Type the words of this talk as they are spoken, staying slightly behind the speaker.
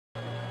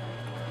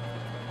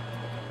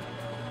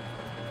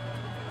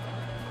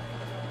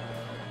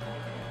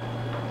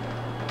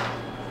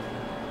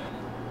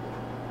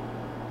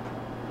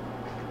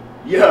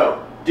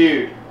Yo,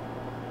 dude,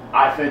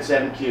 iPhone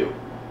 7Q.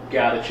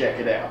 Gotta check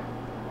it out.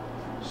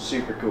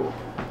 Super cool.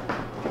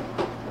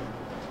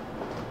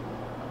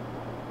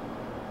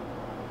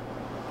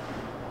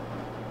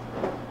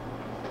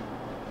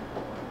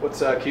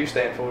 What's Q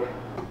stand for?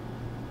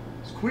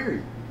 It's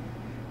Quiri.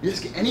 You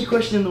ask any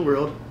question in the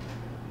world,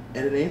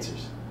 and it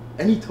answers.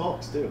 And he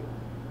talks, too.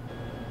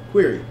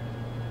 Quiri,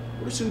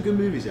 what are some good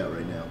movies out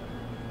right now?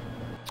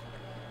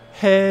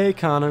 Hey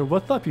Connor,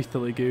 what's up you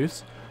silly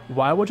goose?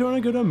 Why would you want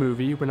to go to a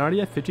movie when I already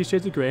have 50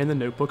 Shades of Grey and The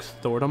Notebook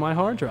stored on my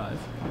hard drive?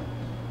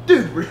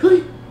 Dude,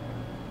 really?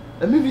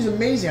 That movie's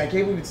amazing. I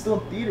can't believe it's still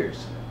in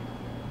theaters.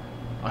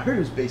 I heard it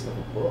was based off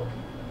a book.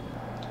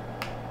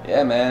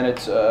 Yeah, man,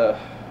 it's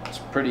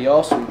pretty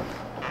awesome.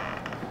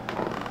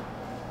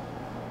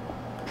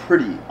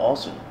 Pretty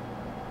awesome.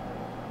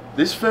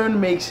 This phone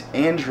makes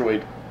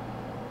Android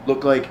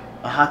look like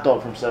a hot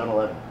dog from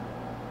 7-Eleven.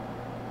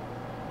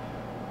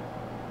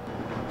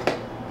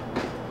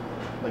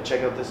 Like,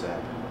 check out this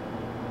app.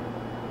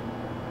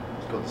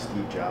 It's called the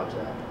Steve Jobs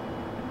app.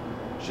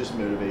 It's just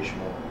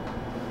motivational,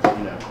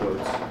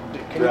 quotes.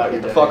 Can you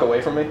get the fuck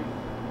away from me?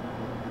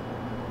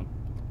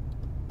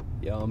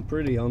 Yeah, I'm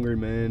pretty hungry,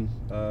 man.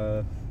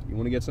 You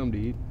want to get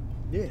something to eat?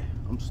 Yeah,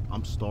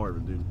 I'm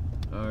starving, dude.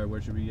 All right, where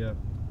should we go?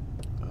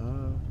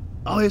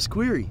 Oh, it's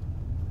Quiri.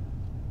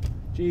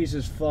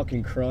 Jesus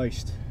fucking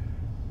Christ.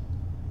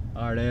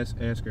 All right,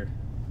 ask her.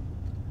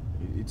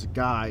 It's a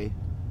guy,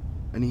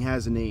 and he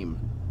has a name.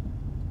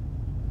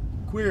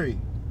 Quiri,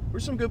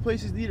 where's some good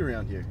places to eat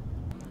around here?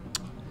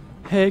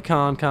 Hey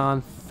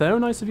Con, so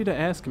nice of you to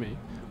ask me.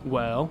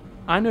 Well,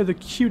 I know the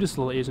cutest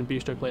little Asian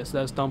bistro place that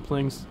has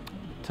dumplings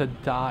to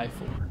die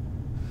for.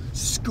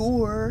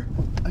 Score!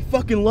 I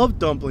fucking love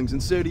dumplings,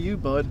 and so do you,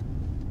 bud.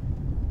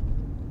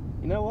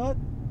 You know what?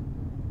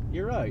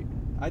 You're right.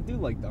 I do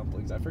like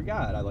dumplings. I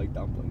forgot I like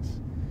dumplings.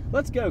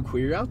 Let's go,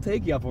 Queer. I'll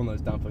take you up on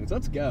those dumplings.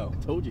 Let's go.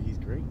 I told you he's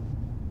great.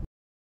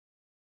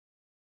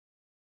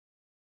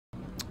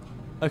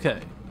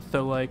 Okay,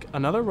 so like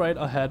another right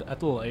ahead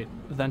at the light,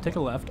 then take a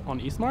left on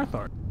East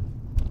Marthart.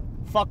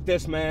 Fuck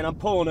this, man. I'm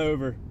pulling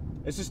over.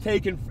 This is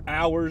taking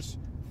hours.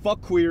 Fuck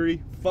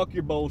Query. Fuck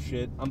your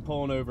bullshit. I'm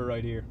pulling over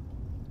right here.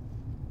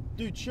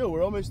 Dude, chill.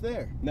 We're almost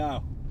there.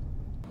 No.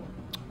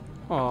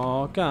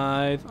 Aw,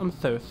 guys, I'm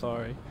so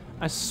sorry.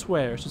 I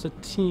swear it's just a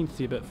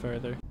teensy bit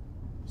further.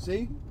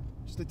 See?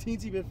 Just a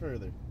teensy bit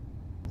further.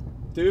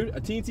 Dude,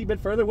 a teensy bit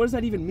further? What does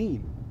that even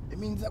mean? It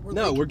means that we're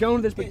No, we're going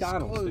to this it's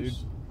McDonald's, close.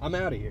 dude. I'm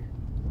out of here.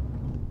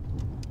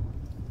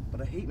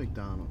 But I hate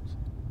McDonald's.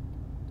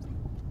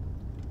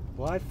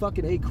 Well, I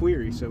fucking hate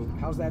Query, so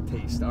how's that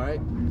taste, alright?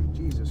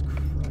 Jesus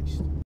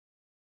Christ.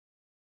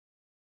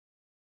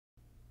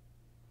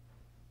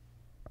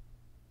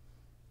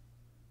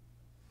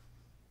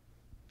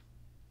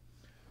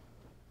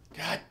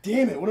 God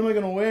damn it, what am I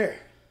gonna wear?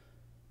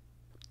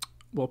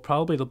 Well,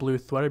 probably the blue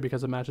sweater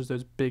because it matches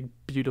those big,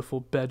 beautiful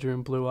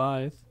bedroom blue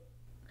eyes.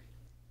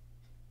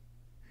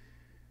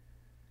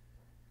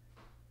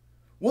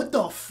 What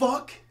the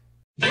fuck?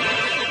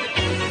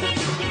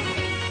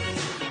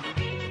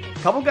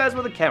 Couple Guys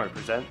with a Camera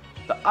present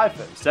the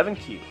iPhone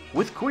 7Q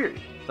with Quiri,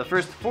 the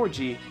first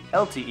 4G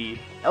LTE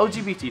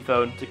LGBT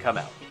phone to come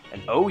out.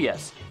 And oh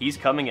yes, he's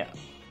coming out.